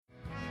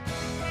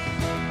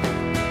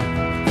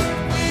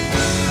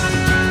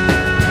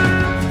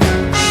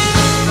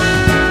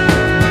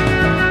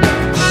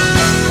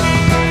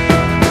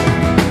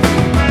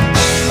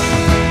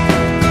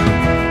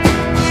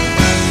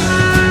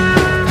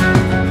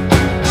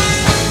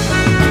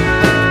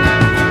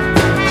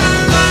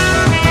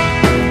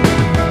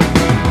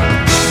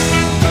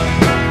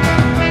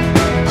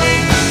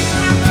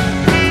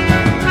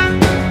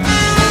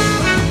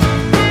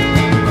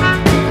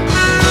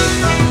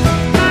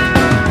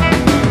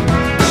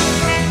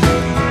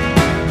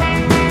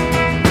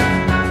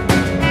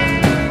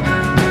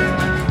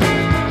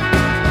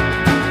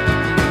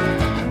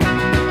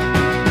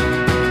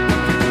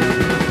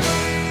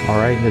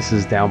This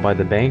is Down by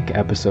the Bank,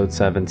 episode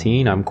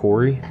 17. I'm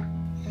Corey.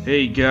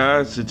 Hey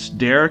guys, it's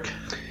Derek.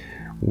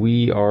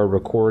 We are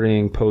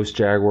recording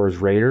post-Jaguars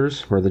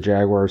Raiders, where the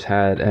Jaguars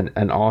had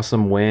an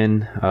awesome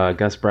win.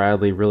 Gus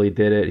Bradley really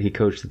did it. He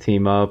coached the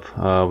team up.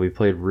 We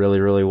played really,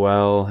 really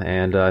well,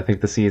 and I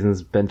think the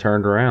season's been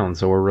turned around,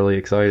 so we're really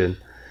excited.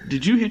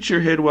 Did you hit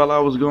your head while I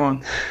was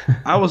gone?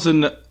 I was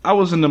in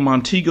the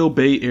Montego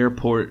Bay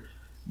Airport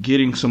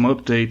getting some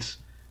updates,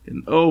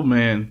 and oh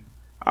man,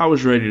 I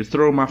was ready to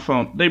throw my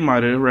phone. They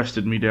might have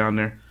arrested me down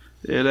there.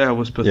 Yeah, that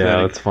was pathetic.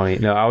 Yeah, that's funny.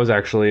 No, I was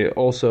actually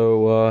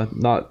also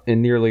not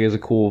in nearly as a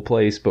cool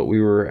place, but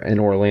we were in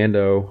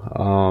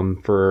Orlando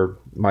for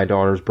my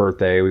daughter's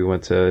birthday. We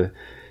went to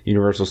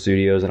Universal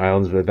Studios and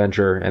Islands of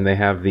Adventure, and they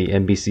have the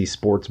NBC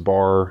Sports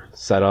Bar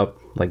set up,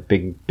 like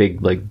big,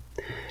 like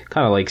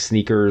kind of like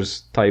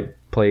sneakers type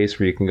place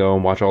where you can go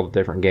and watch all the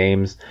different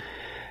games.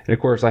 And of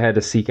course, I had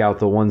to seek out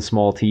the one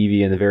small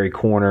TV in the very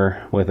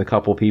corner with a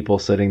couple people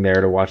sitting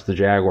there to watch the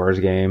Jaguars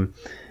game.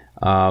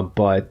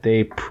 But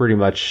they pretty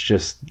much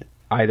just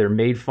either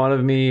made fun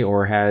of me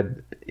or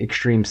had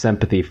extreme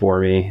sympathy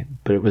for me.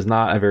 But it was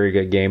not a very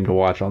good game to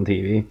watch on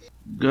TV.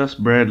 Gus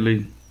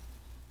Bradley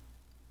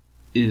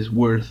is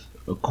worth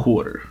a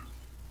quarter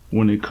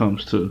when it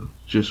comes to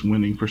just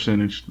winning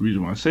percentage. The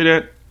reason why I say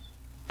that,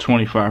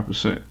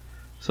 25%.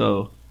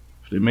 So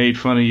if they made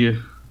fun of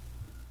you,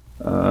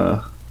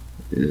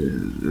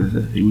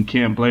 we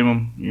can't blame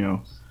them. You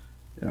know,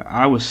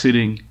 I was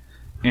sitting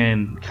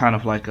in kind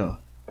of like a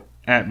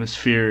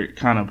atmospheric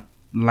kind of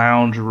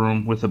lounge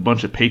room with a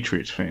bunch of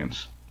Patriots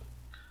fans.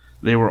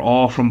 They were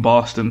all from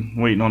Boston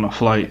waiting on a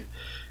flight,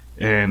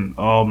 and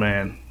oh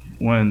man,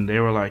 when they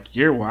were like,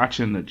 "You're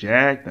watching the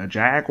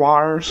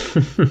Jaguars,"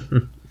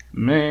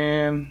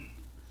 man,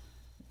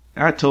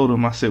 I told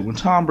them, I said, when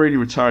Tom Brady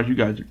retires, you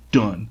guys are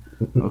done.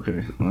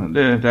 Okay,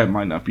 that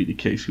might not be the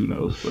case. Who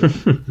knows?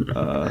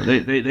 But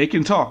they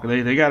can talk.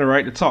 They got a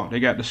right to talk. They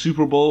got the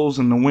Super Bowls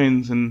and the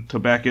wins and to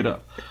back it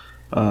up.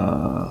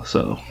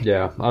 So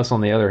yeah, us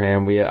on the other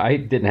hand, I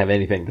didn't have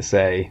anything to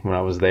say when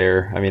I was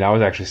there. I mean, I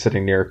was actually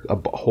sitting near a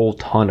whole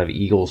ton of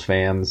Eagles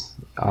fans,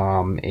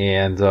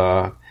 and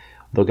the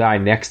guy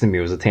next to me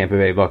was a Tampa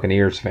Bay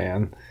Buccaneers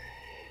fan,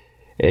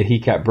 and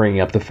he kept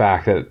bringing up the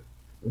fact that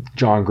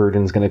John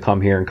Gruden's going to come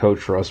here and coach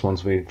for us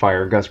once we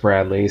fire Gus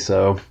Bradley.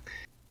 So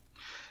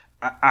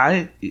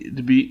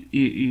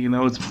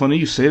it's funny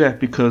you say that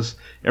because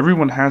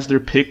everyone has their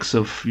picks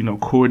of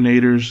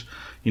coordinators.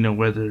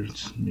 Whether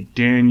it's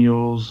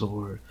McDaniels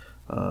or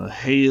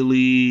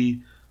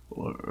Haley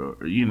or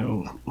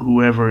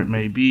whoever it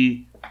may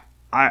be.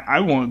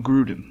 I want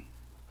Gruden.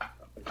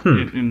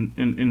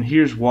 And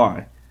here's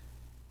why.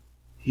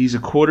 He's a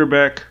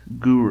quarterback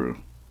guru.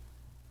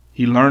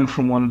 He learned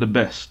from one of the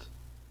best.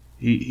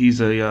 He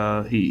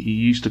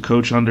used to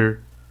coach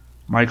under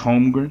Mike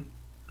Holmgren.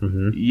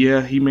 Mm-hmm.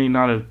 Yeah, he may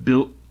not have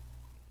built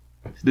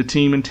the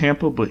team in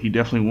Tampa, but he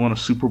definitely won a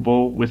Super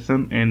Bowl with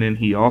them, and then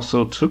he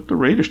also took the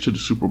Raiders to the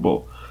Super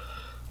Bowl.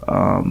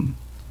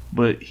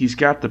 But he's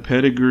got the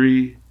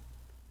pedigree,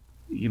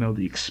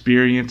 the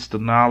experience, the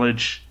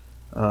knowledge.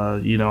 I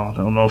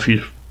don't know if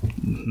a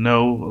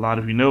lot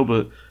of you know,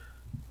 but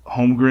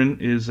Holmgren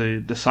is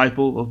a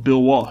disciple of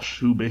Bill Walsh,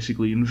 who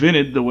basically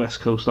invented the West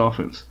Coast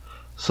offense.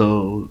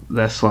 So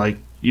that's like,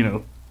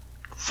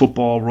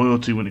 football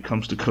royalty when it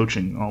comes to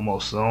coaching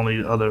almost. The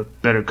only other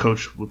better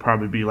coach would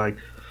probably be like,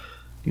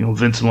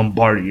 Vince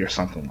Lombardi or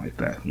something like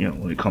that,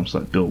 when it comes to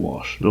like Bill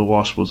Walsh. Bill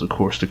Walsh was, of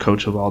course, the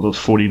coach of all those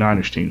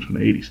 49ers teams from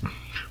the 80s.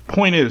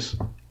 Point is,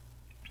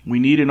 we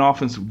need an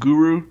offensive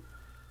guru.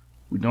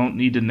 We don't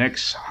need the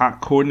next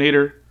hot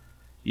coordinator.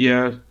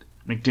 Yeah,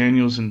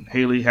 McDaniels and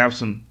Haley have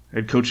some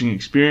head coaching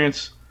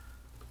experience,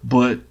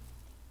 but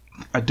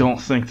I don't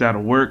think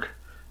that'll work.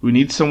 We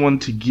need someone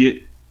to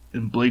get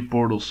in Blake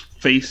Bortles'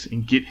 face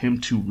and get him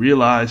to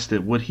realize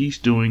that what he's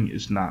doing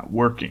is not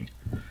working.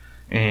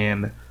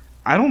 And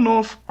I don't know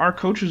if our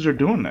coaches are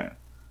doing that.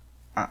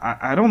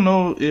 I don't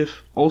know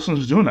if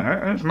Olsen's doing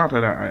that. It's not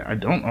that I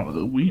don't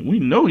know. We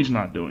know he's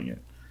not doing it.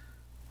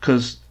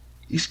 Because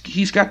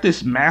he's got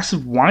this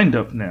massive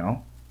wind-up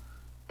now.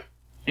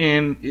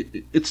 And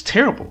it's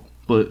terrible.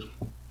 But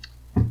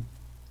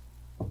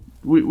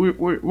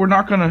we're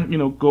not going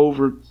to go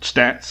over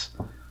stats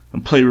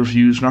and play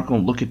reviews. We're not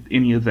going to look at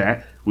any of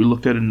that. We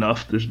looked at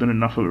enough. There's been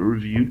enough of it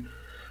reviewed.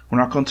 We're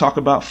not going to talk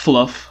about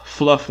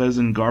fluff as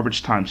in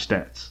garbage time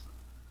stats.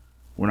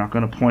 We're not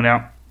going to point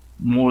out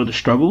more of the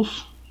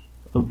struggles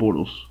of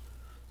Bortles.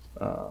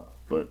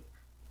 But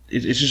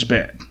it's just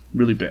bad.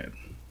 Really bad.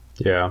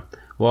 Yeah.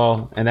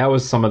 Well, and that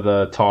was some of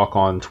the talk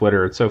on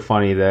Twitter. It's so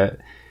funny that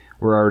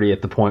we're already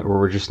at the point where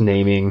we're just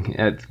naming.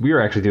 We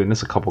were actually doing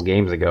this a couple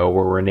games ago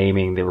where we're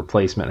naming the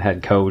replacement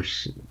head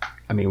coach.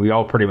 I mean, we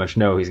all pretty much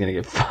know he's going to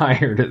get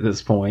fired at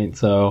this point.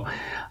 So,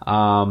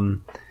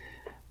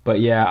 but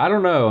yeah, I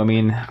don't know. I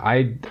mean,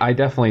 I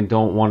definitely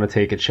don't want to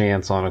take a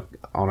chance on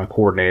a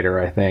coordinator.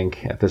 I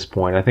think at this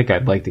point, I think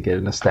I'd like to get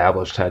an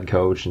established head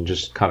coach and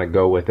just kind of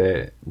go with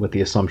it with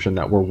the assumption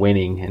that we're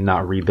winning and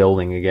not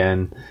rebuilding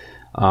again.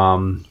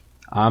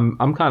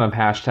 I'm kind of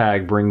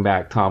hashtag bring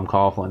back Tom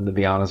Coughlin, to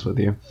be honest with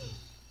you.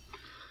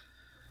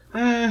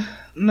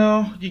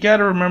 No, you got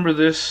to remember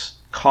this.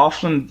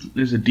 Coughlin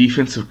is a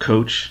defensive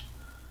coach.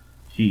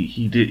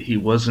 He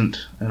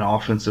wasn't an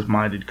offensive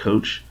minded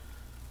coach.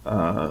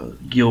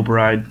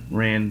 Gilbride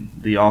ran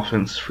the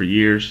offense for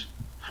years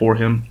for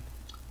him.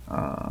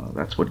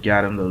 That's what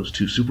got him those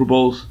 2 Super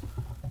Bowls.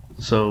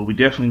 So we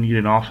definitely need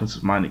an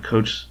offensive minded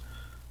coach.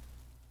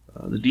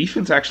 The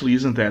defense actually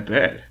isn't that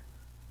bad.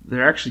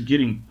 They're actually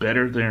getting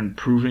better. They're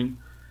improving.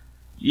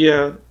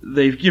 Yeah,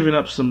 they've given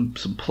up some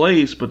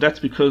plays, but that's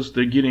because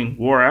they're getting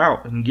wore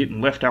out and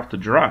getting left out to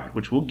dry,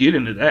 which we'll get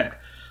into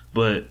that.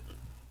 But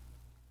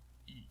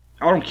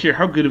I don't care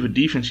how good of a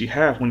defense you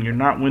have when you're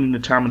not winning the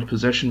time of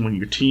possession, when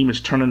your team is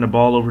turning the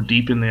ball over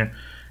deep in there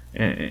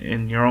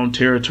in your own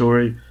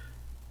territory.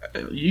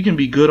 You can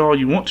be good all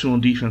you want to on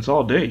defense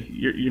all day.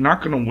 You're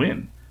not going to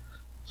win.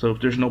 So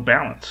if there's no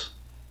balance.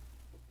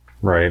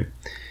 Right.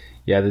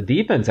 Yeah, the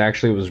defense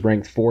actually was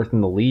ranked 4th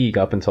in the league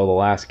up until the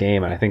last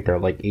game, and I think they're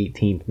like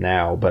 18th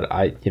now. But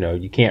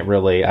you can't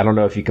really. I don't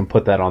know if you can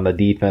put that on the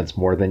defense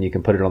more than you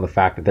can put it on the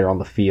fact that they're on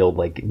the field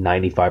like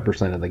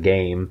 95% of the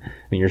game. I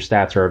mean, your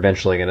stats are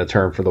eventually going to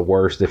turn for the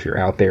worst if you're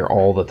out there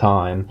all the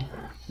time.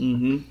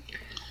 Mm-hmm.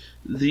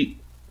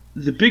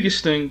 The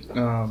biggest thing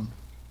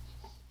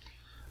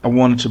I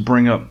wanted to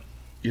bring up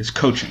is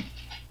coaching.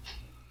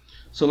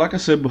 So, like I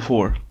said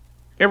before,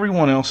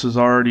 everyone else is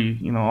already,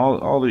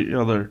 all the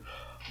other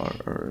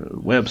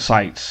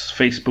websites,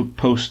 Facebook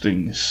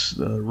postings,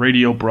 the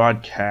radio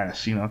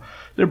broadcasts,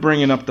 they're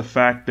bringing up the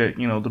fact that,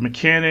 the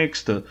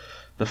mechanics, the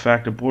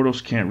fact that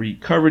Bortles can't read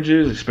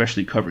coverages,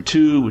 especially cover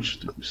 2, which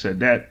said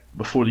that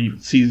before the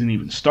season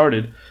even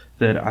started,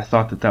 that I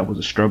thought that was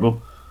a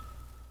struggle.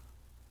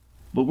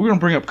 But we're going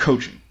to bring up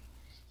coaching.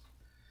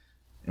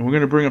 And we're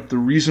going to bring up the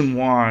reason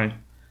why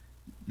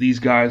these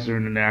guys are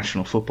in the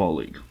National Football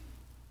League.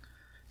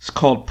 It's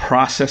called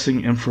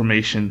processing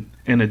information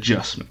and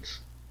adjustments.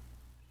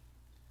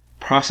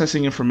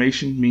 Processing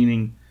information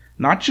meaning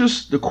not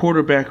just the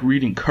quarterback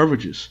reading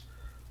coverages,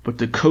 but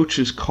the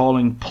coaches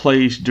calling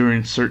plays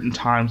during certain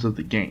times of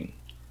the game.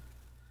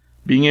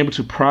 Being able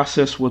to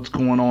process what's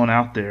going on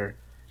out there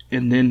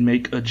and then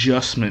make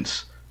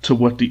adjustments to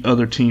what the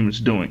other team is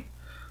doing.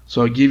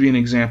 So I'll give you an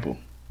example.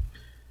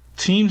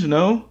 Teams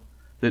know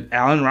that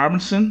Allen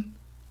Robinson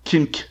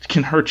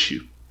can hurt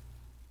you.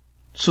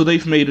 So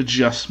they've made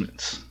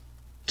adjustments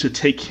to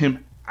take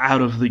him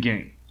out of the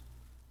game.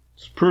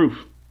 It's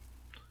proof.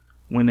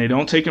 When they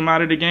don't take him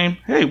out of the game,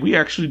 hey, we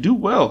actually do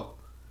well.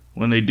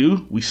 When they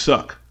do, we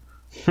suck.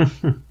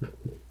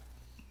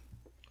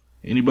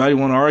 Anybody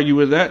want to argue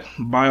with that?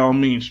 By all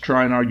means,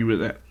 try and argue with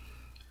that.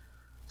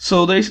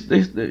 So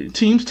the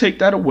teams take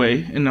that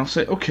away and they'll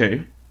say,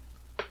 okay,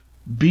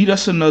 beat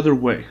us another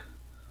way.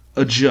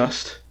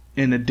 Adjust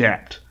and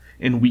adapt.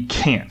 And we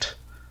can't.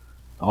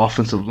 The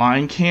offensive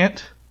line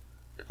can't.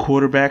 The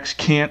quarterbacks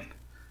can't.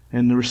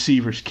 And the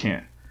receivers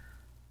can't.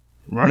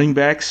 Running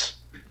backs,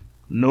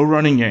 no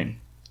running game.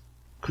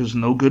 Because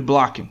no good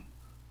blocking.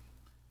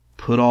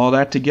 Put all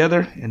that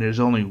together and there's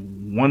only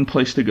one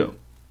place to go.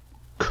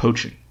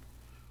 Coaching.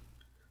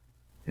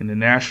 In the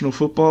National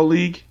Football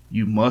League,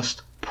 you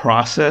must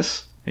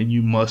process and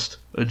you must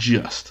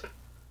adjust.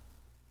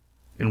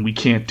 And we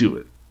can't do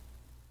it.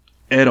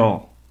 At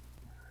all.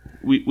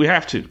 We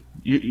have to.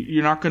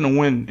 You're not going to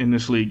win in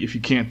this league if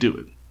you can't do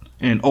it.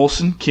 And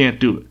Olsen can't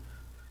do it.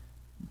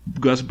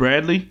 Gus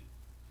Bradley,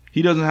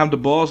 he doesn't have the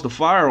balls to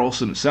fire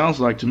Olsen, it sounds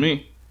like to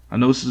me. I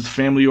know this is a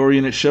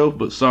family-oriented show,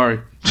 but sorry.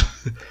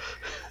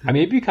 I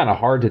mean, it'd be kind of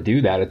hard to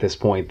do that at this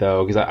point,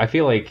 though, because I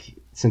feel like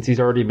since he's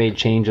already made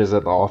changes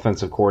at the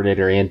offensive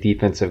coordinator and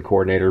defensive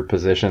coordinator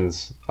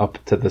positions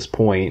up to this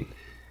point,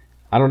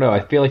 I don't know. I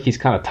feel like he's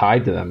kind of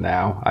tied to them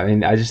now. I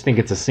mean, I just think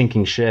it's a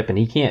sinking ship, and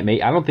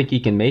I don't think he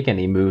can make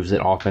any moves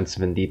at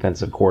offensive and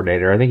defensive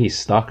coordinator. I think he's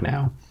stuck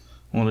now.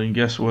 Well, then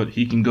guess what?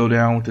 He can go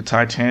down with the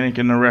Titanic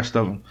and the rest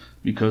of them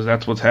because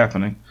that's what's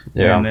happening.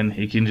 Yeah. And then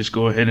he can just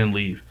go ahead and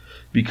leave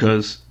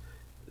because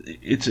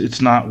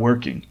it's not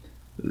working.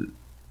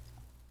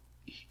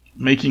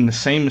 Making the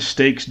same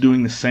mistakes,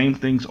 doing the same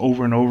things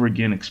over and over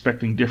again,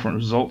 expecting different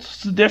results.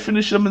 It's the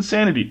definition of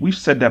insanity. We've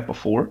said that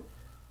before.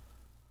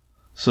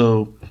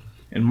 So,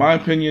 in my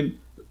opinion,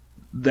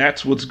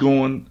 that's what's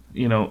going.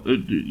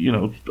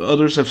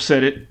 Others have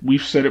said it.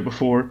 We've said it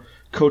before.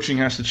 Coaching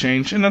has to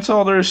change, and that's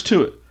all there is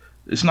to it.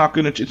 It's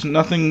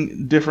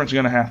nothing different's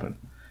going to happen.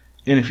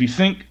 And if you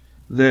think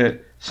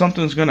that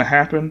something's going to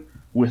happen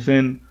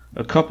within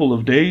a couple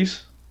of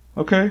days,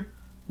 okay,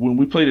 when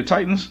we play the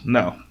Titans,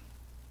 no,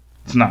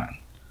 it's not.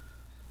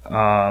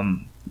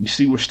 You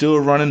see, we're still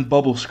running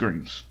bubble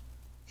screens.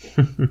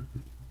 I'm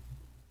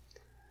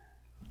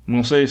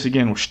going to say this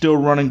again. We're still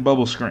running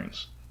bubble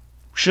screens.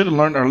 We should have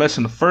learned our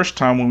lesson the first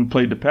time when we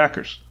played the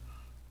Packers.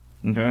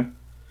 Okay?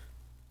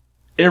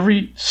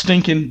 Every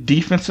stinking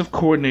defensive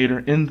coordinator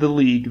in the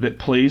league that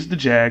plays the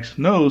Jags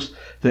knows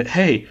that,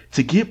 hey,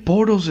 to get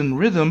Bortles in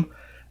rhythm,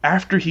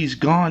 after he's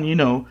gone,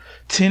 10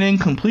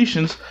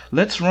 incompletions,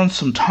 let's run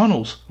some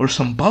tunnels or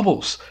some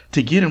bubbles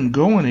to get him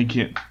going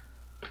again.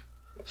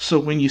 So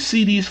when you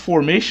see these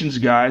formations,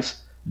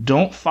 guys,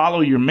 don't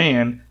follow your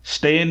man,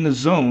 stay in the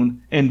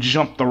zone, and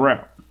jump the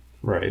route.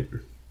 Right.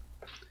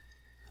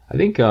 I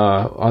think,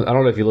 I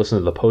don't know if you listen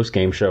to the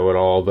post-game show at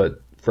all,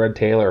 but Fred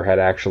Taylor had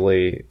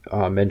actually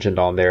mentioned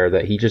on there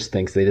that he just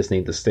thinks they just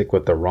need to stick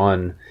with the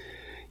run.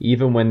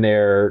 Even when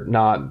they're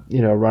not,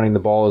 running the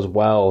ball as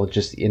well,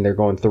 and they're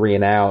going 3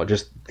 and out,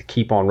 just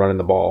keep on running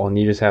the ball. And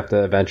you just have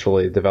to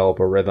eventually develop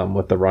a rhythm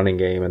with the running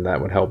game, and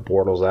that would help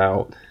Bortles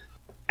out.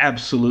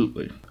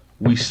 Absolutely.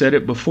 We said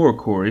it before,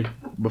 Corey,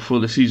 before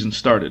the season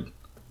started.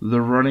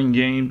 The running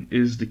game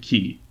is the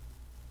key.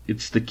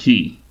 It's the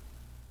key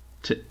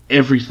to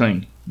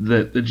everything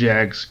that the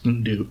Jags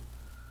can do.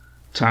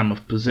 Time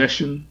of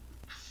possession,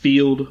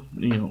 field,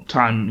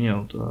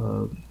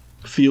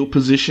 field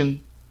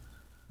position,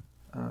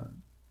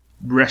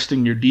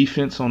 resting your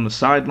defense on the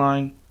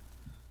sideline.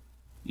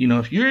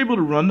 If you're able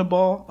to run the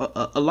ball,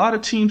 a lot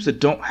of teams that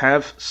don't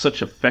have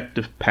such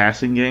effective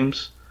passing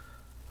games,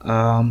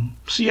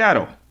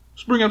 Seattle.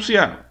 Let's bring up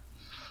Seattle.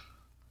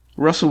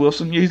 Russell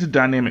Wilson, he's a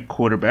dynamic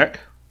quarterback.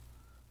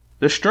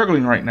 They're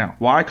struggling right now.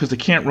 Why? Because they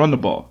can't run the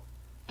ball.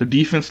 The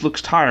defense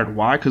looks tired.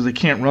 Why? Because they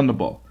can't run the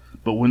ball.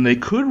 But when they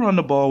could run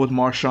the ball with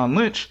Marshawn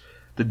Lynch,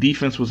 the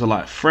defense was a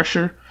lot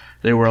fresher.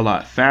 They were a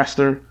lot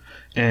faster.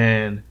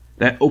 And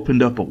that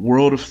opened up a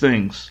world of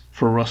things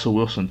for Russell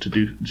Wilson to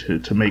do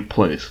to make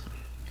plays.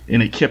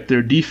 And it kept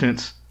their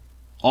defense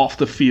off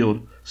the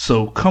field.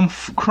 So come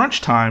crunch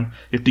time,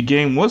 if the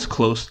game was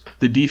close,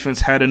 the defense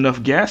had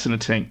enough gas in the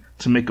tank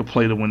to make a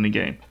play to win the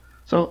game.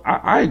 So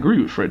I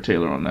agree with Fred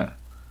Taylor on that.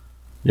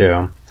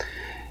 Yeah.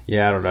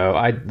 Yeah, I don't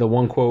know. The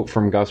one quote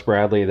from Gus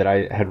Bradley that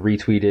I had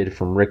retweeted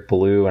from Rick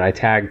Ballou, and I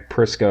tagged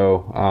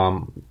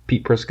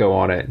Pete Prisco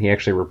on it, and he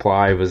actually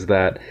replied, was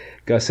that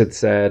Gus had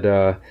said,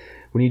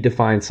 we need to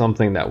find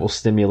something that will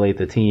stimulate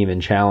the team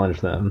and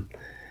challenge them.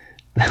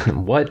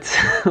 What?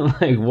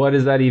 What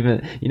is that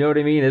even? You know what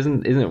I mean?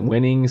 Isn't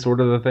winning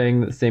sort of the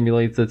thing that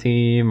stimulates the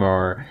team,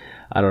 or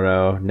I don't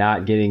know,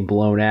 not getting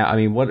blown out? I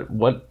mean,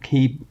 what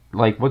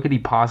could he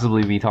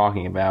possibly be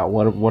talking about?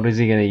 What is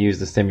he going to use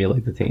to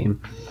stimulate the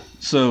team?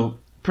 So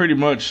pretty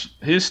much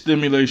his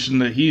stimulation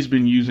that he's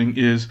been using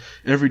is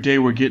every day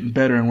we're getting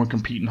better and we're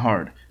competing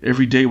hard.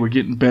 Every day we're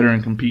getting better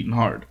and competing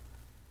hard.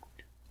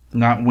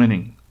 Not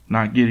winning,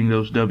 not getting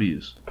those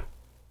W's.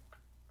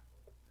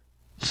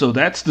 So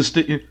that's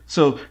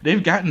so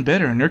they've gotten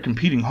better and they're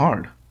competing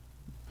hard,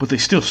 but they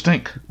still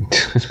stink,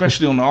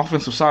 especially on the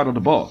offensive side of the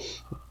ball.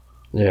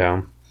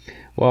 Yeah.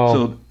 Well,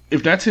 so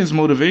if that's his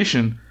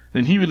motivation,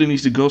 then he really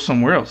needs to go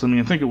somewhere else. I mean,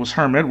 I think it was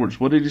Herm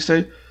Edwards. What did he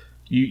say?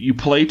 You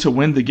play to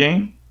win the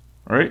game,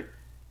 right?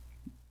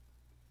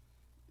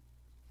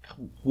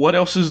 What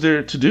else is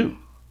there to do?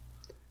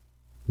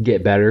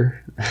 Get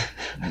better.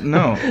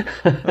 No.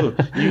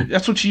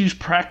 That's what you use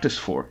practice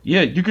for.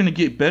 Yeah, you're going to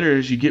get better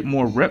as you get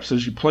more reps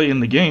as you play in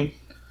the game,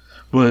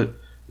 but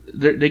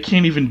they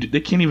can't even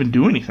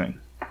do anything.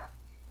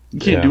 You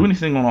can't do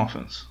anything on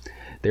offense.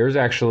 There's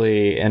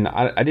actually, and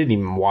I didn't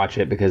even watch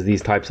it because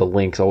these types of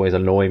links always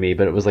annoy me,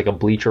 but it was like a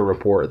Bleacher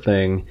Report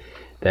thing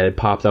that had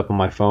popped up on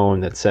my phone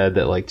that said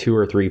that like 2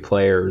 or 3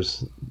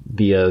 players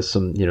via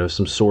some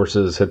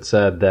sources had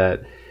said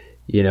that,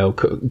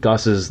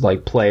 Gus's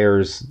like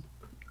players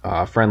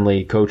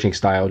friendly coaching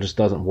style just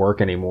doesn't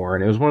work anymore.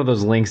 And it was one of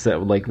those links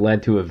that like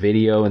led to a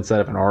video instead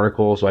of an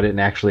article, so I didn't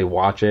actually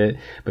watch it.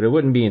 But it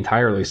wouldn't be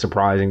entirely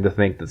surprising to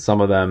think that some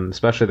of them,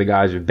 especially the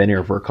guys who've been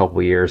here for a couple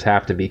of years,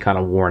 have to be kind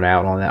of worn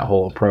out on that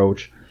whole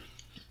approach.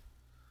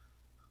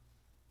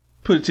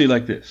 Put it to you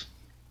like this.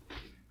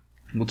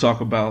 We'll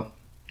talk about,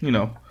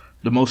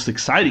 the most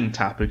exciting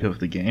topic of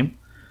the game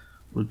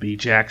would be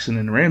Jackson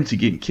and Ramsey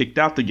getting kicked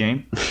out the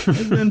game. And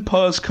then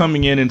Puz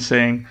coming in and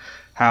saying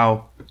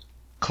how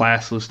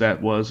classless that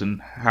was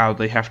and how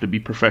they have to be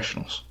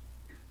professionals.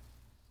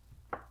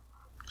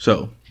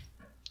 So,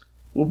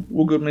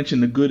 we'll go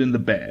mention the good and the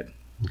bad.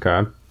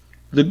 Okay.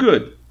 The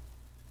good.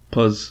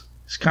 Puz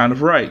is kind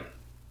of right.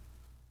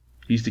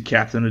 He's the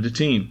captain of the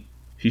team.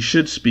 He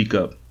should speak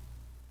up.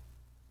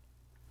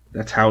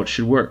 That's how it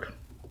should work.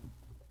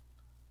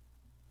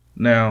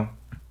 Now,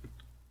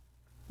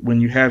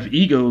 when you have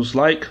egos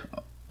like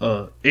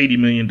 $80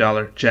 million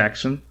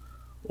Jackson,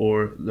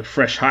 or the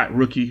fresh hot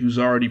rookie who's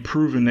already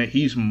proven that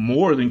he's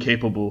more than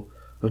capable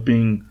of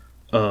being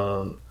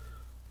a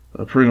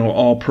perennial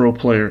all-pro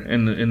player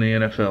in the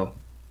NFL.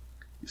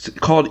 It's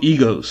called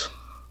egos.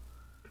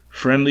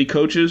 Friendly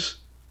coaches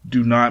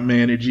do not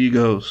manage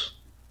egos.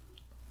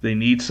 They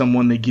need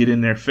someone to get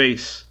in their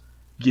face,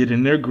 get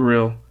in their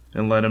grill,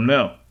 and let them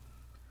know.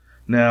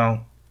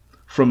 Now,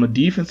 from a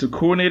defensive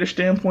coordinator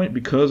standpoint,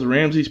 because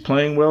Ramsey's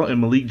playing well and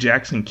Malik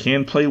Jackson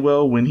can play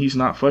well when he's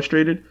not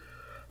frustrated,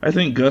 I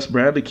think Gus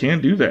Bradley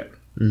can do that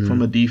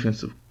from a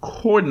defensive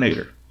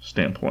coordinator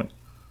standpoint.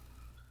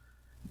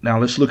 Now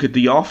let's look at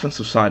the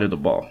offensive side of the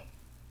ball.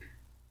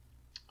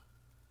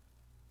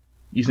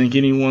 You think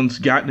anyone's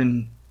gotten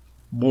in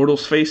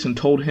Bortles' face and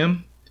told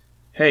him,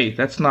 hey,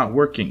 that's not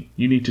working.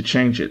 You need to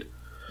change it.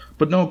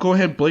 But no, go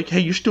ahead, Blake. Hey,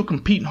 you're still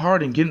competing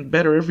hard and getting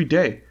better every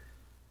day.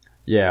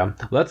 Yeah,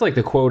 well, that's like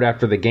the quote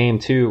after the game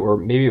too, or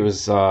maybe it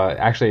was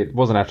actually it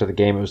wasn't after the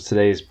game. It was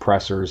today's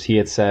pressers. He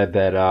had said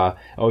that,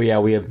 "Oh yeah,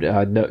 we have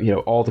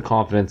all the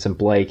confidence in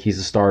Blake. He's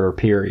a starter.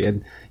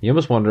 Period." You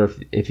almost wonder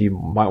if you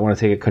might want to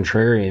take a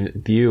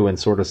contrarian view and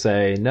sort of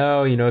say,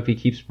 "No, if he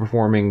keeps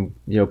performing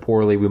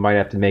poorly, we might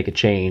have to make a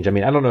change." I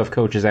mean, I don't know if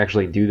coaches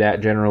actually do that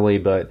generally,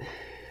 but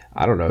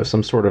I don't know,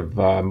 some sort of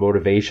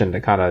motivation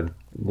to kind of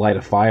light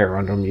a fire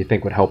under him. You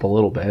think would help a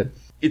little bit.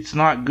 It's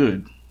not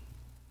good.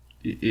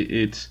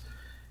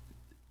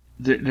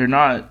 They're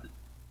not.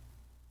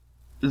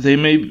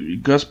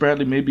 Gus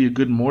Bradley may be a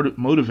good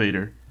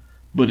motivator,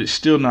 but it's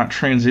still not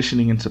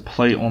transitioning into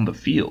play on the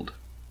field.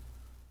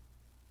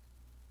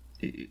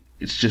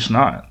 It's just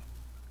not.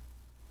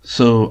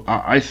 So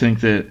I think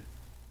that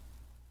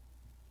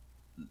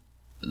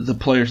the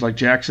players like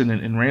Jackson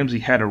and Ramsey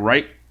had a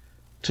right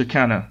to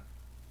kind of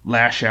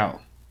lash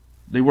out.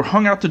 They were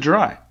hung out to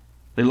dry.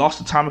 They lost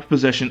the time of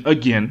possession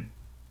again.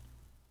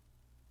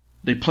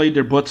 They played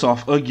their butts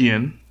off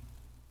again.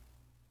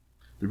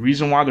 The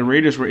reason why the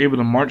Raiders were able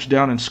to march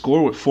down and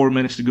score with 4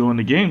 minutes to go in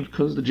the game is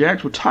because the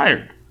Jags were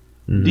tired.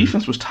 Mm-hmm. The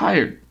defense was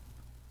tired.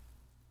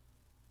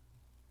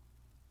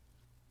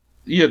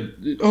 Yeah,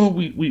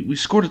 we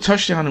scored a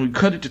touchdown and we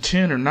cut it to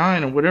 10 or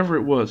 9 or whatever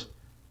it was.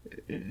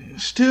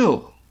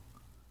 Still,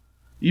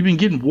 you've been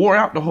getting wore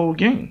out the whole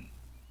game.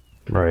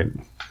 Right.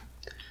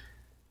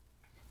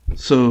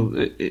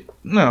 So,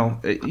 no,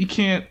 you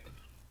can't.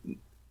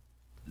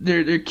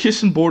 They're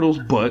kissing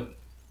Bortles' butt.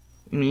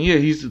 I mean, yeah,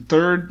 he's the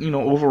third,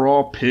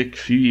 overall pick a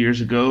few years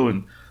ago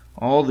and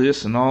all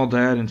this and all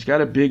that. And he's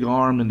got a big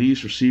arm and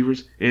these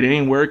receivers. It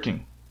ain't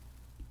working.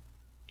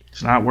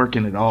 It's not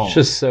working at all. It's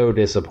just so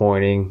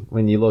disappointing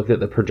when you looked at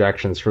the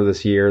projections for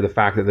this year. The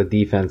fact that the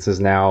defense is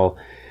now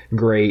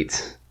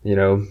great,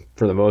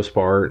 for the most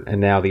part,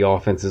 and now the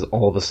offense is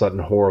all of a sudden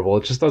horrible.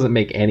 It just doesn't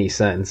make any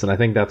sense. And I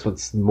think that's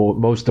what's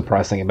most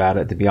depressing about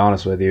it, to be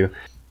honest with you.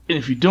 And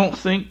if you don't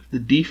think the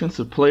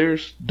defensive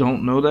players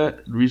don't know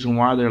that, the reason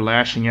why they're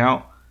lashing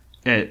out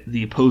at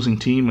the opposing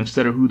team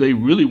instead of who they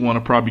really want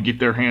to probably get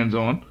their hands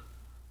on,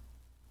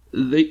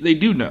 they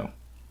do know.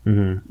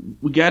 Mm-hmm.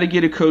 We got to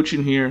get a coach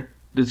in here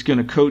that's going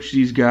to coach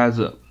these guys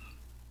up.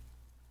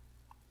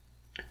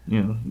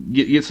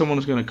 Get someone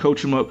that's going to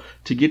coach them up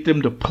to get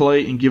them to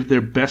play and give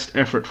their best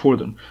effort for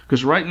them.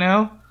 Because right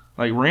now,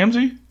 like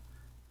Ramsey,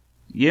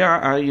 yeah,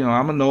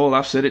 I'm a Noel.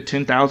 I've said it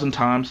 10,000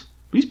 times.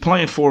 But he's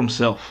playing for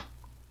himself.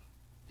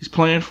 He's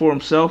playing for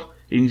himself,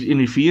 and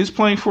if he is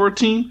playing for a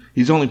team,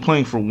 he's only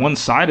playing for one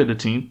side of the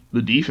team,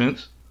 the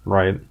defense.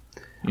 Right.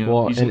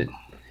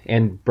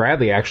 And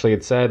Bradley actually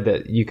had said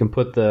that you can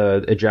put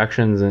the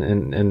ejections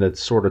and the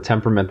sort of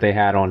temperament they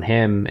had on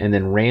him, and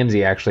then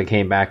Ramsey actually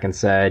came back and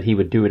said he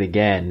would do it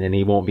again, and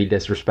he won't be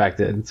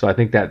disrespected. So I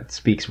think that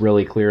speaks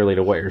really clearly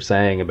to what you're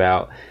saying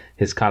about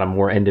his kind of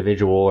more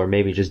individual or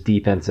maybe just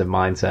defensive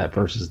mindset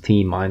versus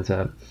team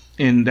mindset.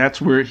 And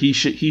that's where he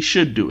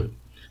should do it.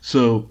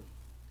 So,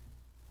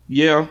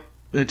 yeah,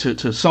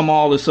 to sum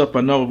all this up,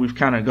 I know we've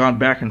kind of gone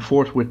back and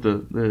forth with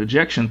the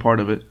ejection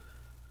part of it.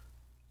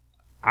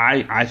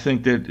 I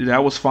think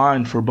that was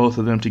fine for both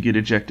of them to get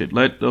ejected.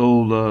 Let the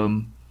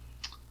old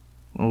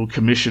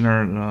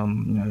commissioner,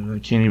 I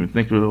can't even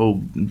think of the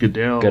old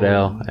Goodell.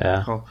 Goodell,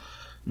 yeah.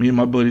 Me and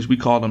my buddies, we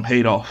called him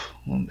Hadoff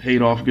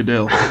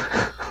Goodell.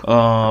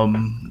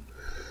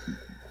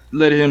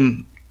 Let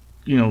him,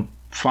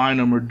 fine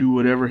him or do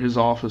whatever his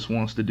office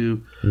wants to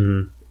do.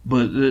 Mm-hmm.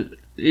 But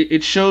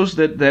it shows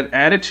that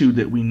attitude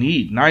that we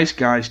need. Nice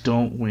guys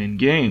don't win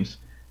games.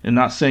 And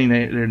not saying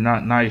they're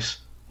not nice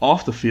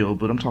off the field,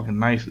 but I'm talking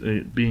nice,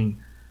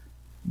 being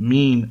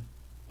mean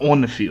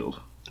on the field.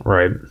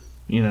 Right.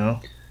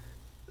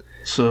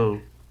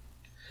 So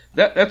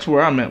that's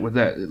where I'm at with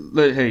that.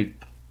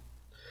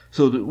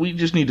 We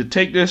just need to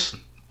take this,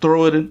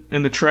 throw it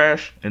in the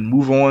trash, and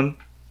move on.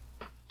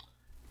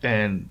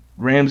 And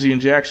Ramsey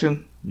and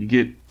Jackson, you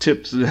get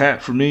tips of the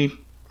hat from me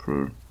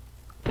for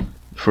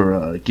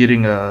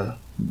getting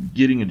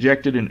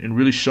ejected and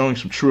really showing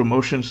some true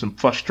emotion, some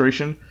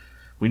frustration.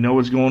 We know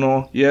what's going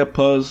on. Yeah,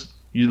 Puzz,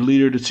 you're the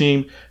leader of the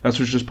team. That's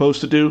what you're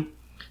supposed to do. You're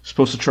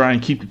supposed to try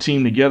and keep the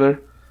team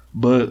together.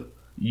 But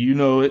you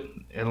know it,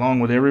 along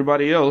with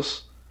everybody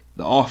else,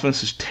 the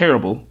offense is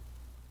terrible.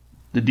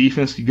 The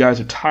defense, you guys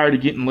are tired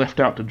of getting left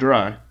out to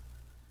dry.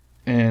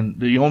 And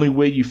the only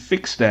way you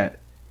fix that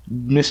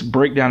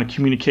breakdown in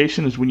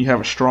communication is when you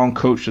have a strong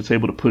coach that's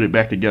able to put it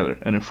back together.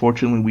 And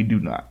unfortunately, we do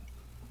not.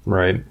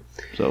 Right.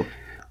 So,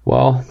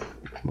 well,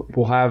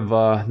 we'll have,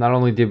 not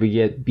only did we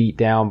get beat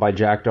down by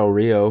Jack Del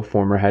Rio,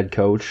 former head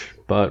coach,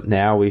 but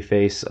now we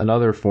face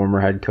another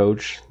former head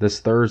coach this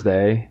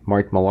Thursday,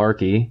 Mike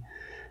Mularkey.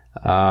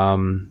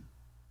 I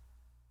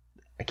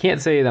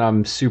can't say that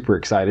I'm super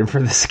excited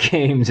for this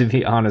game, to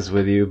be honest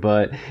with you,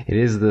 but it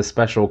is the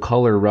special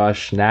Color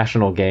Rush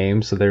national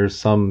game, so there's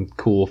some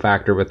cool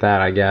factor with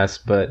that, I guess.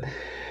 But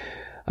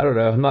I don't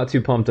know. I'm not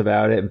too pumped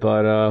about it,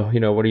 but,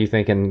 what are you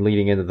thinking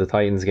leading into the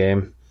Titans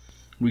game?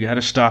 We got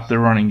to stop their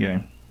running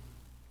game.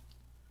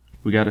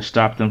 We got to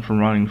stop them from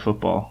running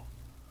football.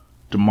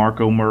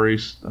 DeMarco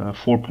Murray's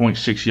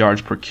 4.6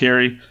 yards per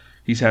carry.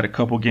 He's had a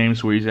couple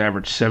games where he's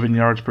averaged 7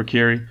 yards per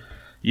carry.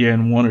 Yeah,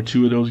 in one or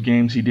two of those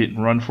games he didn't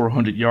run for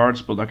 100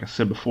 yards, but like I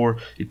said before,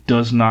 it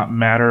does not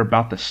matter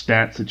about the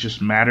stats. It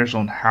just matters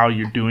on how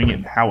you're doing it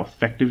and how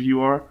effective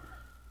you are.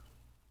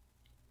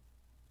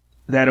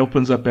 That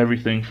opens up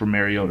everything for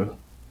Mariota.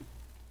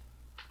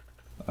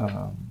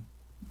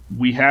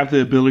 We have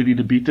the ability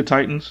to beat the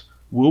Titans.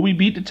 Will we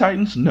beat the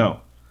Titans?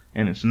 No.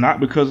 And it's not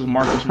because of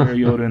Marcus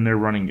Mariota and their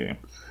running game.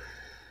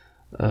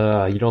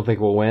 You don't think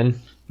we'll win?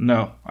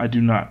 No, I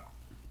do not.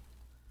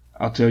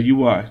 I'll tell you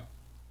why.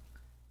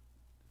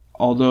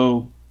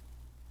 Although,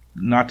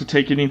 not to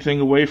take anything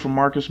away from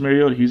Marcus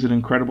Mariota, he's an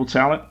incredible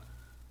talent.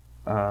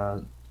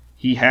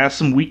 He has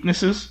some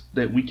weaknesses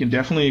that we can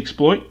definitely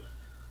exploit.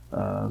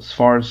 As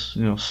far as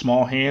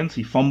small hands,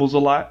 he fumbles a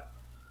lot.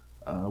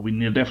 We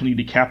definitely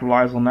need to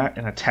capitalize on that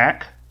and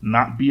attack.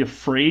 Not be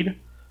afraid,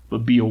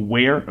 but be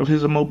aware of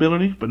his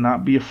immobility, but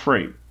not be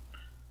afraid.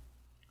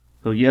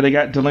 So yeah, they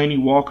got Delaney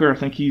Walker. I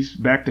think he's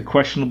back to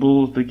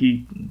questionable. I think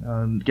he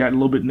got a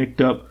little bit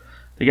nicked up.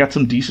 They got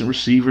some decent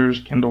receivers.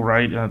 Kendall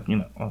Wright,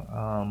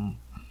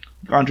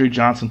 Andre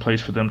Johnson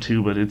plays for them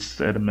too, but it's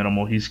at a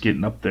minimal. He's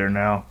getting up there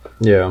now.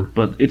 Yeah.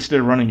 But it's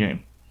their running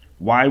game.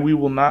 Why we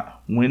will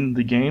not win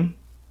the game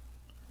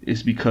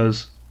is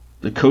because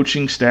the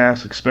coaching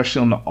staffs,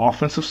 especially on the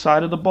offensive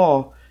side of the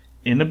ball,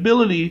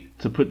 inability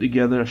to put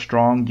together a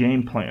strong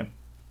game plan.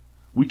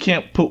 We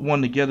can't put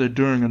one together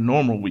during a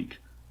normal week,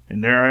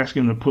 and they're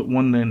asking them to put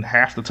one in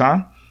half the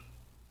time.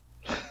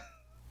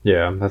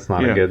 Yeah, that's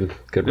not a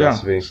good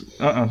recipe. It's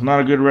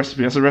not a good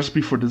recipe. That's a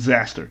recipe for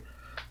disaster.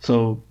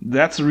 So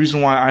that's the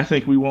reason why I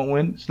think we won't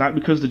win. It's not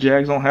because the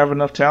Jags don't have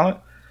enough talent.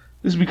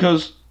 It's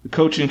because the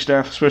coaching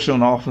staff, especially on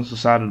the offensive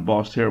side of the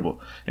ball, is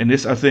terrible. And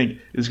this, I think,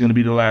 is going to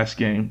be the last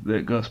game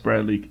that Gus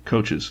Bradley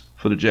coaches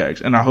for the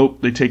Jags. And I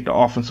hope they take the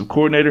offensive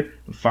coordinator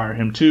and fire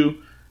him too.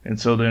 And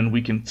so then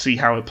we can see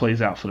how it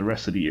plays out for the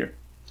rest of the year.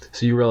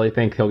 So you really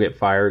think he'll get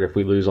fired if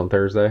we lose on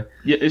Thursday?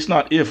 Yeah, it's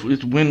not if.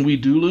 It's when we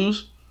do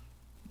lose.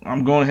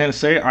 I'm going ahead and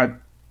say it. I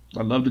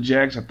love the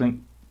Jags. I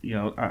think,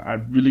 I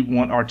really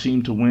want our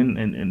team to win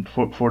and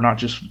for not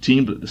just the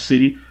team, but the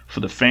city, for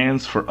the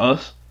fans, for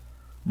us.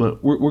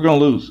 But we're going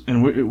to lose.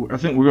 And I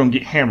think we're going to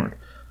get hammered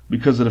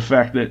because of the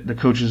fact that the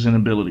coach's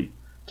inability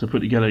to put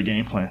together a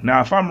game plan.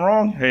 Now, if I'm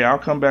wrong, hey, I'll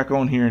come back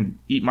on here and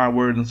eat my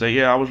word and say,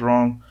 yeah, I was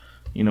wrong.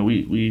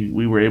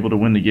 We were able to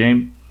win the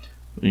game,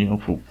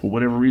 for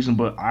whatever reason.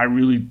 But I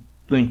really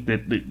think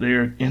that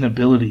their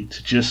inability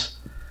to just,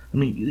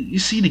 you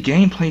see the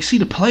game plan, you see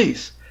the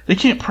plays. They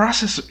can't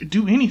process or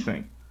do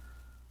anything.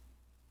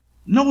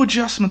 No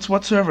adjustments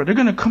whatsoever. They're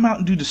going to come out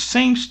and do the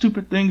same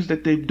stupid things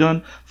that they've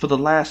done for the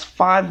last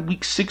 5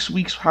 weeks, 6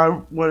 weeks,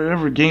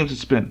 whatever games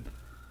it's been.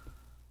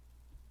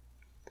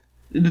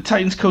 The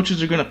Titans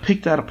coaches are going to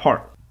pick that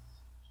apart.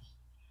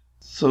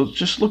 So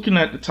just looking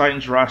at the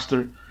Titans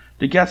roster,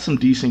 they got some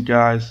decent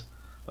guys.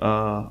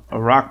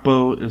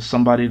 Arakpo is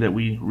somebody that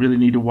we really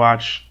need to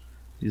watch.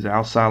 He's an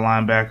outside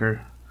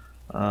linebacker.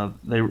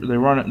 They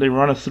run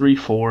a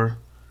 3-4.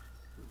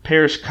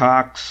 Paris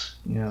Cox,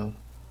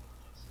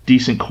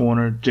 decent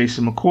corner.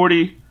 Jason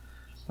McCourty,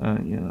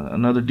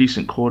 another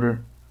decent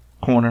corner.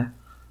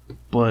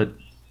 But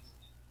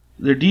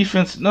their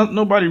defense,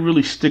 nobody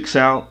really sticks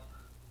out,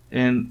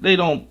 and they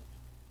don't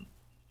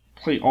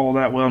play all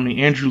that well.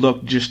 Andrew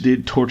Luck just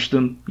did torch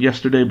them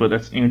yesterday, but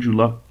that's Andrew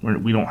Luck.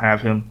 We don't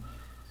have him.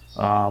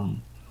 So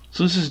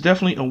this is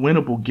definitely a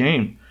winnable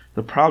game.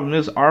 The problem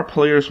is our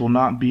players will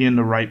not be in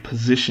the right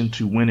position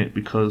to win it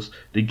because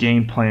the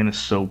game plan is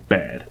so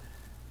bad.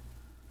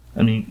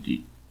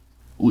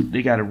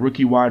 They got a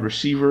rookie wide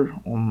receiver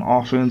on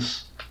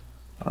offense.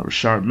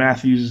 Rashard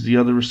Matthews is the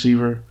other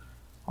receiver.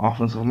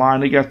 Offensive line,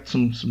 they got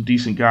some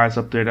decent guys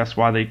up there. That's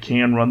why they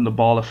can run the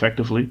ball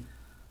effectively.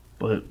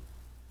 But it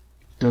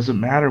doesn't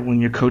matter when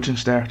your coaching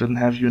staff doesn't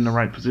have you in the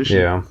right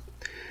position.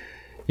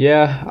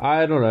 Yeah,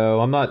 I don't know.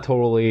 I'm not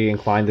totally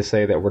inclined to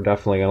say that we're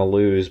definitely going to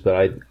lose,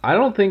 but I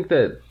don't think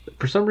that,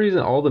 for some reason,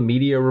 all the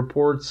media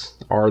reports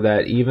are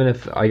that even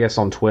if, I guess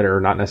on Twitter,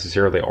 not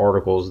necessarily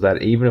articles,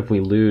 that even if we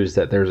lose,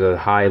 that there's a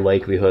high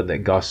likelihood that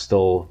Gus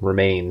still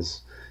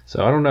remains.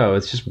 So I don't know.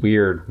 It's just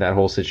weird, that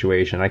whole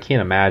situation. I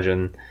can't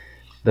imagine.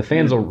 The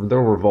fans, they'll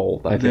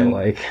revolt, I feel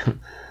like.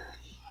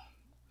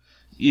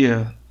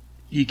 Yeah,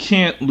 you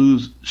can't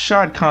lose.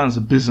 Shad Khan's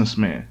a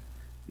businessman.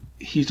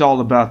 He's all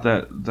about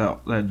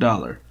that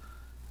dollar.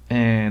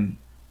 And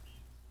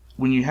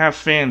when you have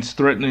fans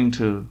threatening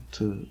to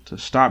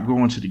stop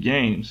going to the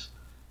games,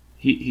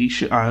 he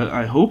should.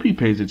 I hope he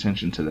pays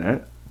attention to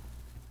that.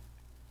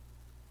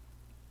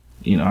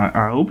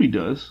 I hope he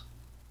does.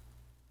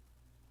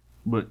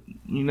 But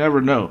you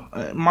never know.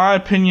 In my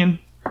opinion,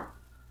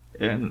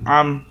 and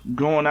I'm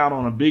going out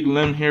on a big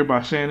limb here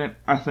by saying it,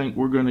 I think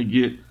we're going to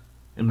get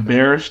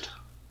embarrassed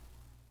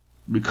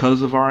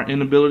because of our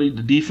inability.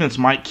 The defense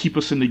might keep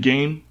us in the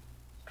game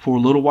for a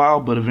little while,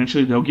 but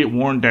eventually they'll get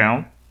worn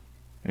down,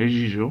 as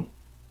usual.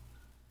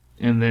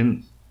 And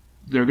then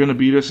they're going to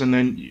beat us, and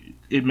then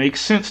it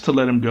makes sense to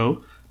let him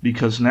go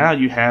because now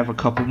you have a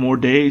couple more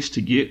days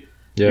to get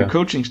your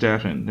coaching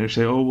staff in. They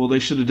say, oh, well, they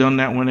should have done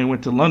that when they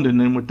went to London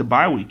and with the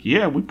bye week.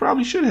 Yeah, we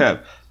probably should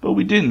have, but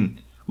we didn't.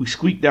 We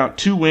squeaked out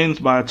 2 wins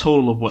by a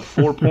total of,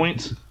 4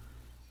 points?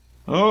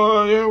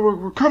 Oh, yeah,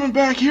 we're coming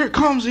back. Here it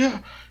comes, yeah.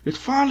 It's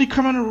finally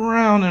coming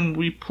around, and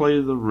we play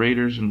the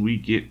Raiders, and we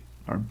get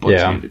our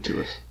butts handed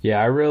to us.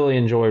 Yeah, I really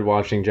enjoyed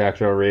watching Jack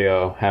Del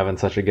Rio having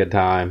such a good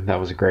time. That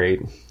was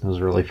great. It was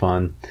really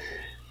fun.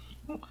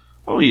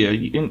 Oh, yeah,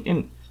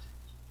 and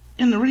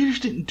the Raiders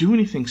didn't do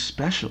anything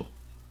special.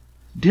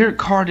 Derek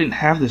Carr didn't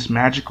have this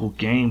magical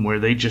game where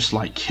they just,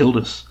 killed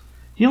us.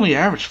 He only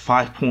averaged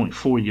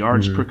 5.4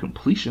 yards per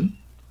completion.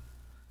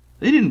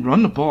 They didn't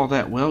run the ball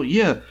that well.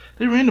 Yeah,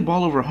 they ran the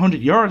ball over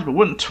 100 yards, but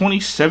wasn't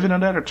 27 of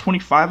that or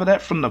 25 of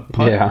that from the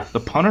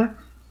punter?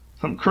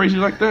 Something crazy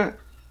like that.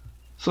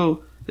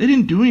 So they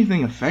didn't do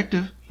anything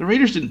effective. The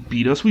Raiders didn't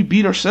beat us. We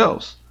beat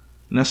ourselves.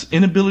 And that's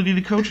inability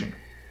to coaching.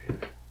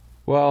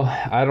 Well,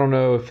 I don't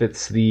know if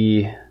it's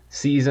the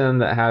season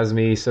that has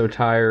me so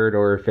tired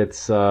or if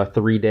it's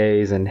 3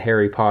 days in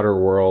Harry Potter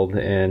World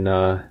in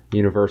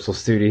Universal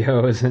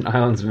Studios and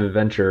Islands of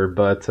Adventure,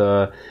 but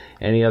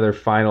any other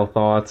final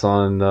thoughts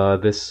on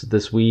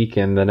this week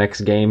and the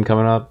next game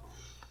coming up?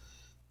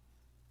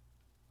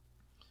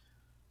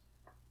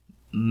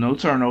 No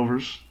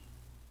turnovers.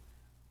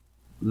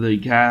 They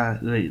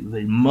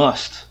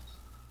must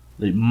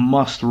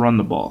run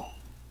the ball,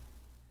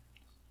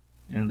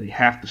 and they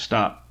have to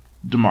stop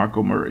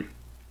DeMarco Murray.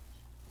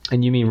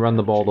 And you mean run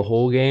the ball the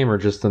whole game or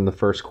just in the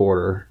first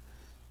quarter?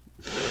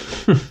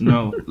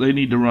 No, they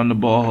need to run the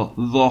ball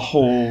the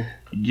whole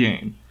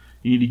game.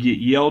 You need to get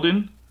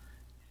Yeldon.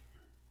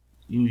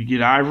 You need to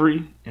get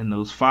Ivory and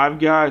those 5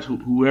 guys,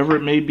 whoever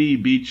it may be,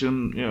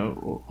 Beecham,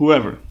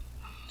 whoever.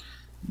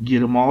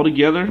 Get them all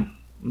together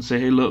and say,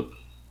 hey, look,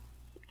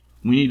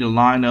 we need to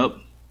line up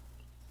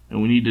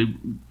and we need to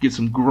get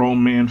some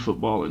grown man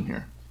football in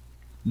here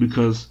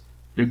because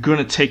they're going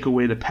to take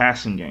away the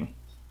passing game.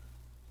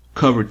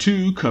 Cover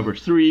 2, cover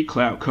 3,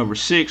 cloud cover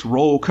 6,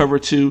 roll cover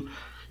 2.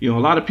 A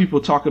lot of people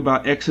talk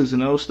about X's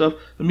and O stuff.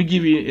 Let me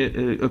give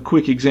you a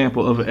quick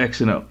example of an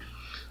X and O.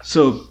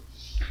 So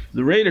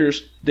the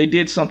Raiders, they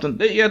did something.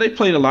 They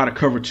played a lot of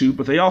cover 2,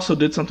 but they also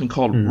did something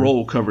called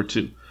roll cover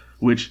 2,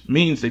 which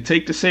means they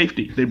take the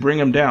safety, they bring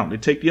him down. They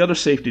take the other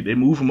safety, they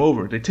move him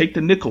over. They take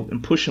the nickel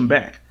and push him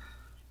back.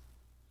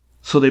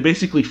 So they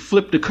basically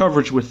flip the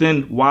coverage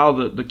within while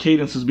the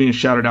cadence is being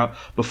shouted out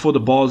before the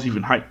ball is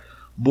even hyped.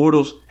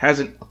 Bortles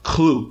hasn't a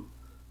clue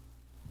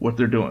what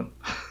they're doing.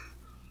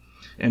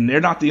 And they're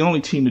not the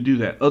only team to do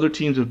that. Other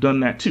teams have done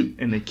that too,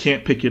 and they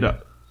can't pick it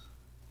up.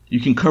 You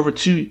can cover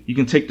 2. You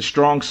can take the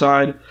strong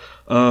side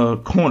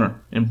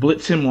corner and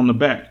blitz him on the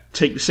back.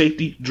 Take the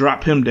safety,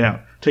 drop him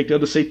down. Take the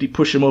other safety,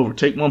 push him over.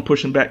 Take one,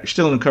 push him back. You're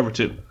still in cover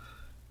 2.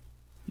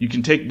 You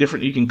can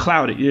you can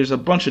cloud it. There's a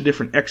bunch of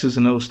different X's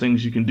and those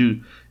things you can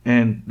do,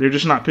 and they're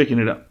just not picking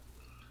it up.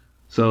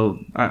 So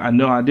I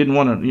know I didn't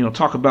want to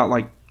talk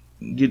about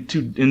get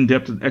too in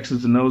depth with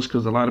X's and O's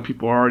because a lot of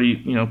people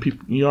already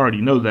you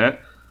already know that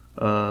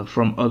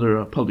from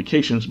other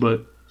publications,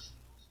 but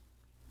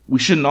we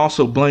shouldn't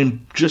also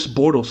blame just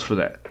Bortles for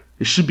that.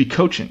 It should be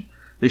coaching.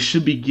 They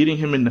should be getting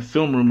him in the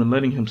film room and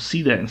letting him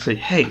see that and say,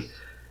 hey,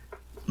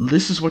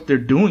 this is what they're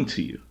doing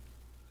to you.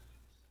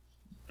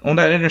 On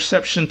that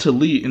interception to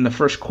Lee in the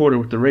first quarter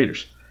with the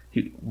Raiders,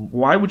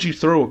 why would you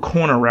throw a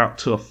corner route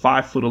to a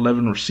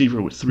 5'11"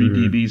 receiver with 3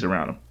 DBs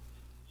around him?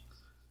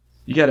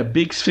 You got a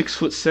big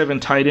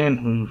 6'7" tight end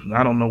who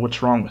I don't know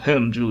what's wrong with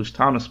him, Julius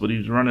Thomas, but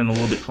he's running a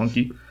little bit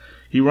funky.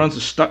 He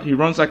runs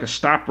like a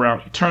stop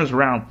route. He turns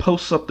around,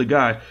 posts up the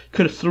guy.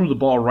 Could have threw the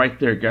ball right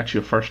there, got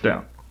you a first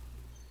down.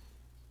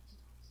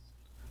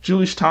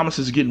 Julius Thomas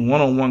is getting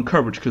one-on-one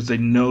coverage because they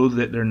know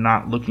that they're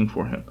not looking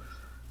for him.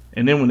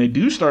 And then when they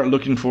do start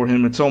looking for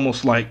him, it's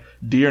almost like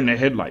deer in the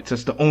headlights.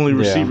 That's the only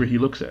receiver he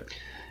looks at.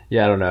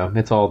 Yeah, I don't know.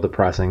 It's all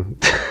depressing.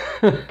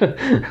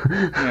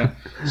 Yeah.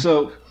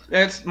 So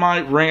that's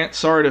my rant.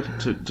 Sorry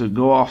to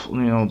go off,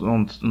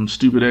 on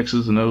stupid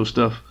X's and O's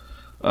stuff.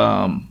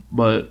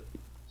 But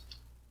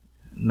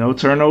no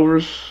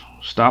turnovers.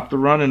 Stop the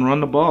run and run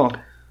the ball.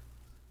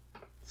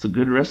 It's a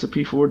good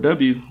recipe for a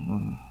W.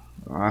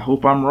 I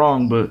hope I'm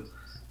wrong, but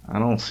I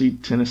don't see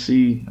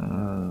Tennessee.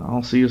 I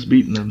don't see us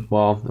beating them.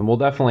 Well, and we'll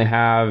definitely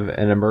have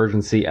an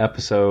emergency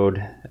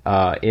episode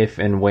if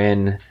and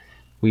when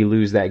we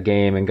lose that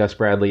game and Gus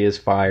Bradley is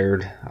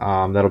fired.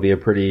 That'll be a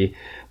pretty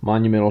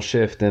monumental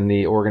shift in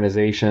the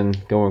organization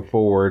going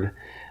forward.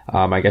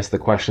 I guess the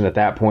question at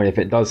that point, if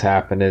it does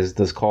happen, is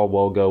does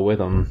Caldwell go with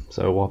him?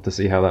 So we'll have to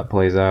see how that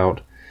plays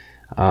out.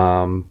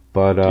 All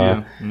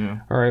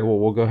right, well,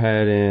 we'll go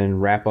ahead and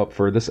wrap up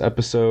for this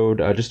episode.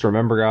 Just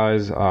remember,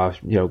 guys,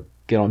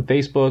 get on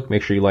Facebook.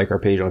 Make sure you like our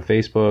page on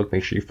Facebook.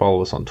 Make sure you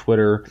follow us on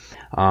Twitter.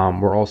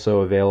 We're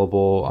also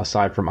available,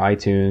 aside from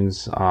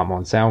iTunes,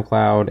 on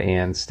SoundCloud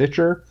and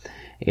Stitcher.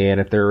 And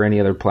if there are any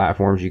other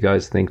platforms you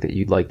guys think that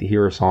you'd like to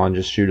hear us on,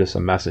 just shoot us a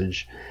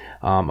message.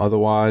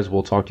 Otherwise,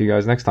 we'll talk to you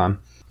guys next time.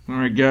 All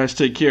right, guys,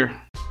 take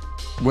care.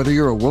 Whether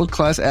you're a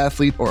world-class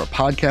athlete or a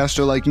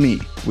podcaster like me,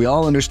 we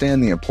all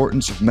understand the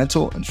importance of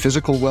mental and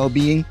physical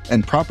well-being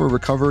and proper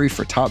recovery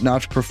for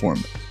top-notch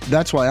performance.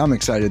 That's why I'm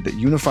excited that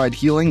Unified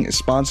Healing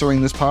is sponsoring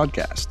this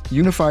podcast.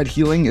 Unified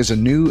Healing is a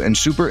new and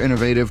super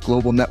innovative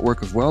global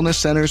network of wellness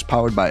centers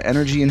powered by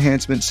Energy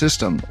Enhancement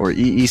System, or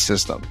EE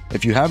System.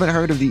 If you haven't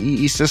heard of the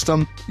EE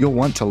System, you'll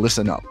want to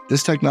listen up.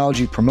 This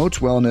technology promotes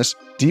wellness,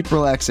 deep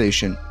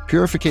relaxation,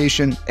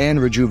 purification,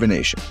 and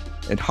rejuvenation.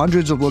 At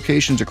hundreds of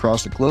locations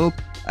across the globe,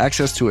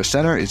 access to a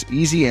center is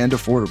easy and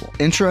affordable.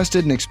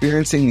 Interested in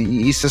experiencing the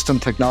EE System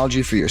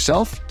technology for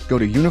yourself? Go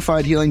to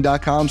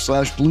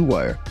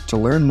unifiedhealing.com/bluewire to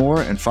learn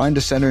more and find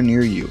a center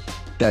near you.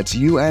 That's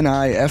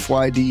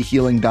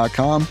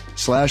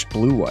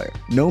unifydhealing.com/bluewire.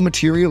 No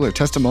material or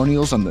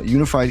testimonials on the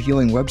Unified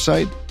Healing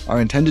website are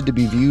intended to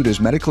be viewed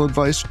as medical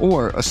advice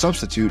or a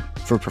substitute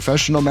for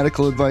professional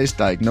medical advice,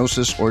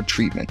 diagnosis, or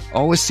treatment.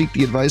 Always seek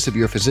the advice of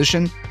your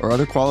physician or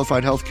other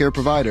qualified healthcare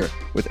provider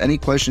with any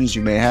questions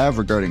you may have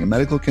regarding a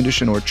medical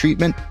condition or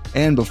treatment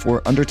and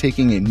before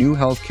undertaking a new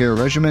healthcare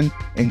regimen,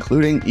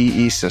 including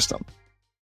EE System.